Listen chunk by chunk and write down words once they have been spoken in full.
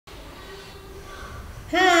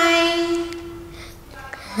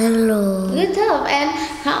Hello. Good job. And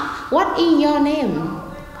what is your name?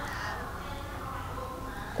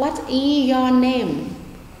 What is your name?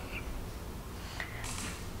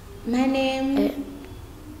 My name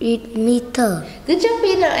It's Peter. Good job,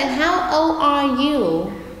 Peter. And how old are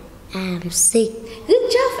you? I'm 6. Good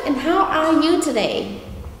job. And how are you today?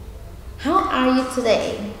 How are you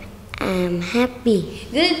today? I'm happy.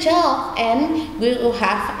 Good job. And we will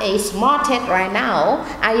have a small test right now.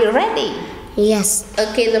 Are you ready? Yes.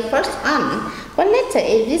 Okay, the first one. What letter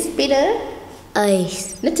is this, Peter? A.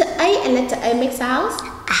 Letter A and letter A make sounds.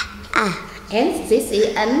 And this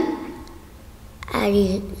is an.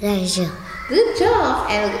 Eraser. Good job.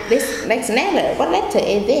 And this next letter. What letter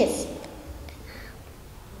is this?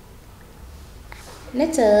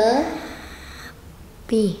 Letter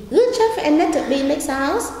B. Good job. And letter B make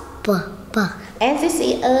sounds. B. And this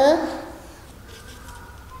is a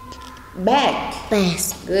bag.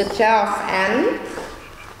 Bass. Good job. And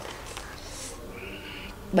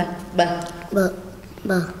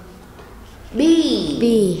B.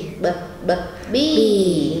 B. B.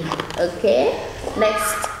 B. Okay.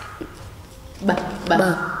 Next. B.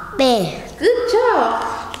 Bear. Good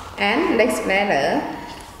job. And next letter.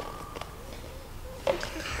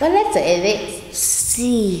 What letter is it?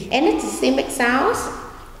 C. And letter C make sounds.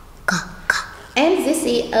 And this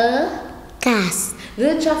is a Cat.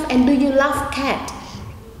 good job. And do you love cat?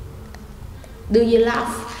 Do you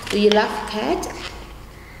love cat?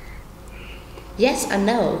 Yes or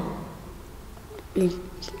no?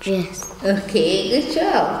 Yes. Okay, good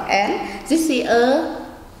job. And this is a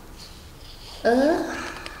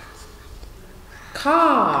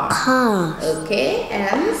car. Car. Okay,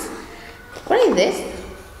 and what is this?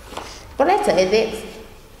 What letter is this?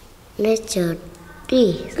 Letter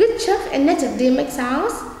D. Good job. And letter D make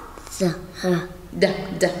sounds. The. D.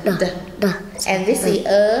 And this is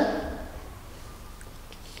a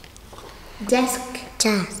desk.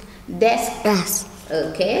 Jazz. Desk. Grass.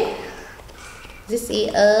 Okay. This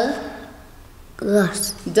is a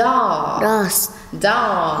Grass. dog. Lost.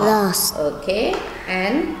 Dog. Lost. Okay.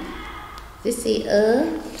 And this is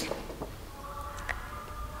a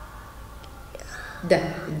The.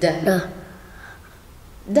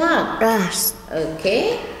 dog. Grass.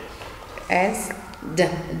 Okay. And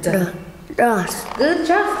The. Grass. Good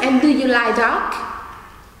job. And do you like dog?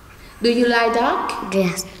 Do you like dog?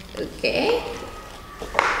 Yes. Okay.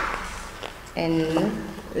 And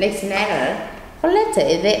next letter. What letter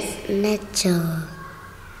is this? Letter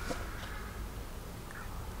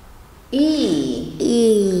E.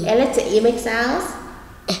 E. And letter E make sounds.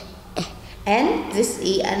 And this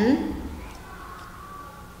is an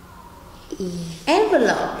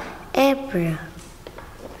envelope. April.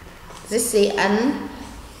 This is an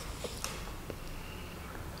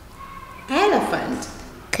elephant.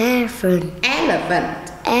 Careful.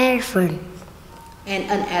 Elephant. Elephant. And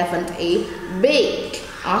an elephant is big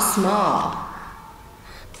or small.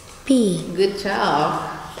 P. Good job.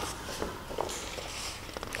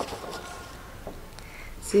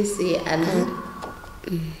 This is an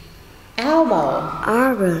elbow.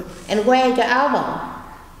 Arbor. And where is your elbow?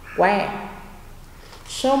 Where?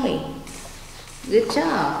 Show me. Good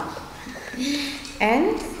job.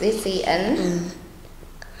 And this is an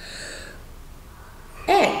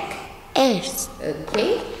egg. S.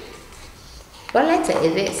 Okay. What letter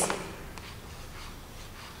is this?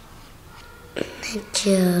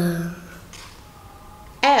 Letter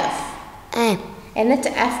F. F. And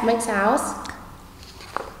letter F makes sounds.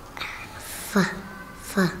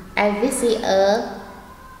 F. And this is a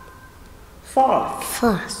fork.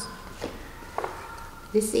 Force.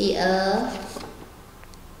 This is a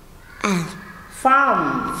And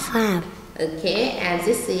farm. farm. Okay. And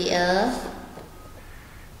this is a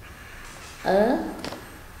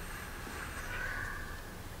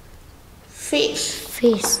fish.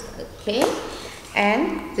 Fish. Okay.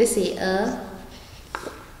 And this is a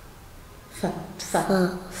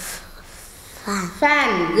Fan.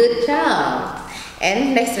 fan. Good job.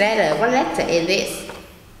 And next letter. What letter is this?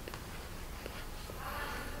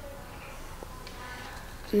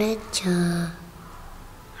 Letter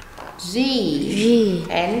G. G.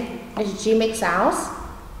 And letter G makes sounds.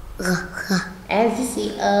 G. And this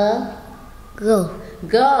is a Go.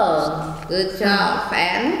 girl. Good job.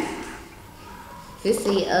 And this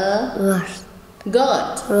is a Rose.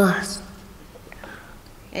 goat. Rose.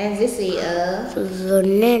 And this is a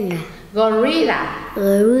Banana. gorilla.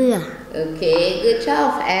 Gorilla. Okay, good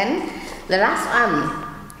job. And the last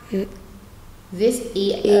one. This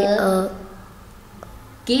is a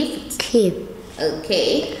gift. Keep.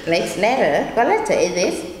 Okay, next letter. What letter is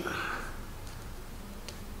this?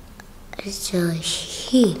 Letter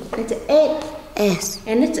He. Letter 8. S.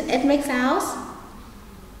 And it makes sounds.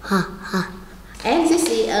 Ha, ha. And this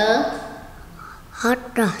is a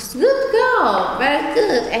Hot dog. good girl. Very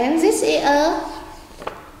good. And this is a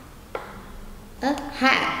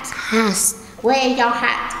hat. Has. Wear your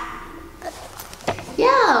hat.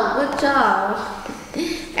 Yeah, good job.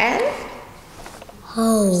 And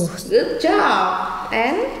Hose. good job.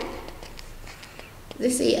 And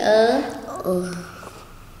this is a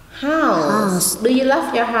house. Do you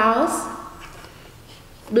love your house?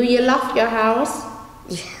 Do you love your house?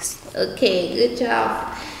 Yes. Okay, good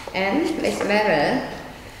job. And next letter.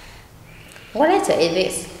 What letter is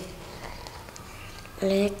this?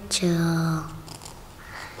 Letter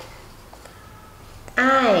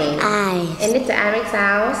I. And letter I make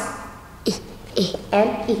sounds. I.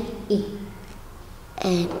 And I.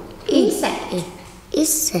 And Insect.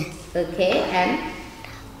 Insect. Okay, and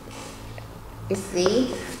it's the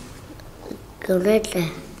Gorilla.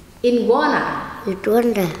 iguana.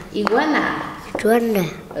 Iguana. Iguana. Iguana.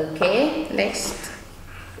 Okay, next.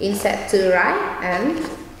 Insect to the right and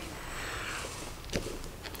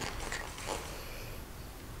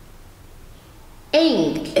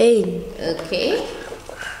ink. In. Okay.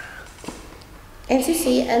 And this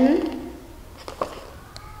is an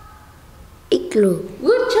Igloo.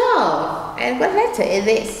 good job. And what letter is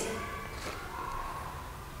this?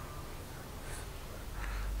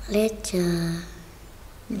 Letter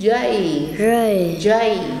J. Ray. J.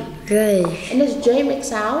 Ray. And does J make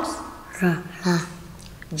sounds? Ra. La.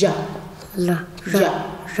 J. La. J.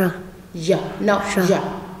 Ra. J. No, Ra.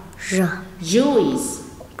 J. Ra. Juice.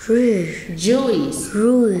 Ru. Juice.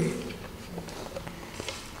 Ru.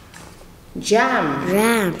 Jam.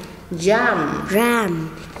 Ram. Jam.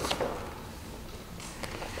 Ram.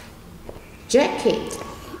 Jacket.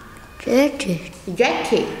 Jacket.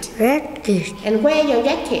 Jacket. Racket. And wear your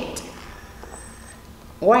jacket.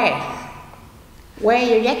 Wear. Wear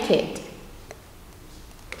your jacket.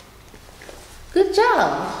 Good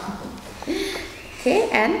job. Okay,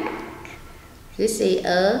 and this is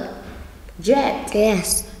a jet.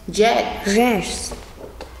 Yes. Jet. Yes.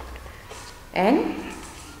 And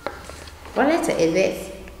what letter is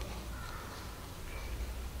this?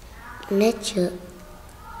 Nature.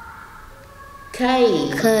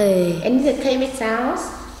 K. K. And the K make sounds?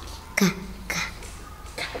 Ka. Ka.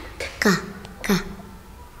 Ka. Ka.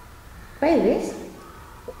 What is this?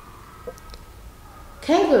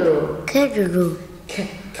 Kangaroo. Kangaroo.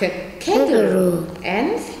 Kangaroo.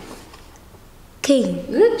 And King.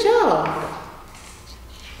 good job.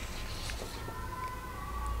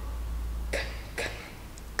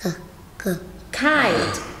 Ka. Ka.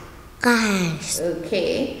 Kite. Guys.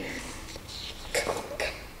 Okay.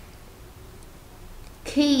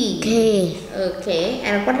 Key. K. Okay.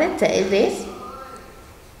 And what letter is this?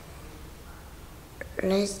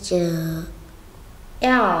 Letter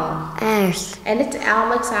L. S. And it's L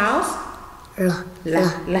makes sounds? La. La.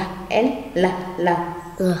 La. And la. La.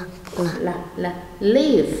 La. La. La. La.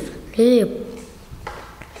 Leaf. Lip.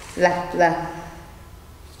 La. La.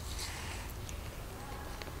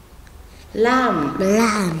 Lamb.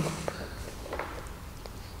 Lamb.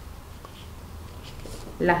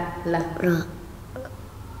 La. La. La.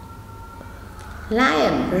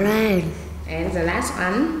 Lion. Lion. And the last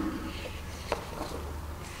one.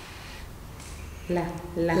 La.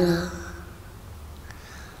 La. La.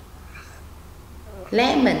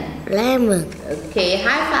 Lemon. Lemon. Okay,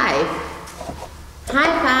 high five.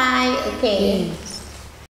 High five. Okay. Yes.